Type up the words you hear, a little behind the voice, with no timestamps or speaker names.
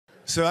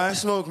So I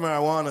smoke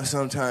marijuana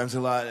sometimes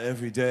a lot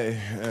every day,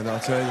 and I'll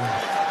tell you.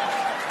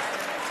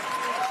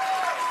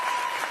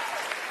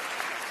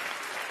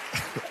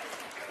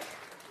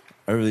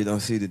 I really don't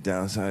see the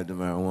downside to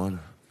marijuana.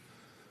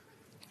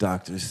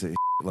 Doctors say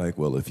like,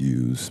 well, if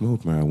you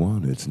smoke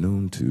marijuana, it's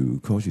known to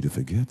cause you to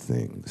forget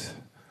things.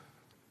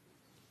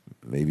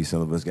 Maybe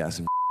some of us got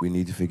some we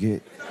need to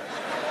forget.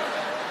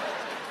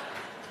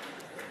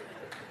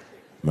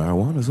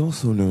 Marijuana is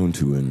also known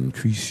to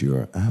increase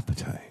your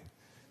appetite.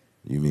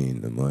 You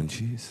mean the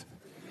munchies?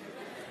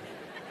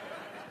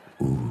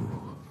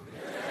 Ooh.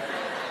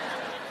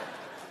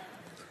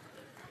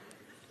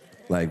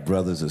 Like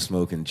brothers are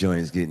smoking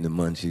joints, getting the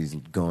munchies,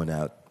 and going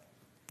out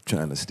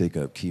trying to stake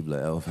up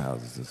Keebler elf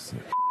houses or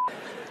something.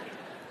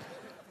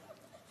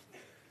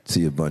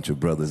 See a bunch of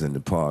brothers in the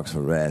parks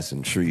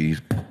harassing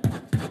trees.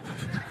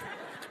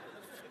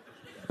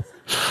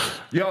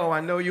 Yo,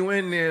 I know you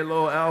in there,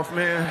 little elf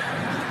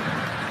man.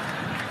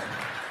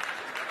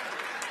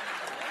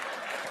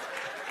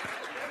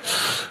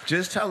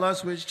 Just tell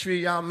us which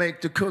tree y'all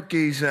make the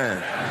cookies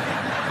in.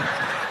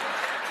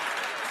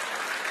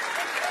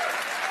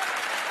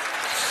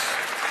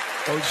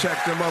 Go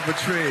check them other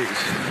trees.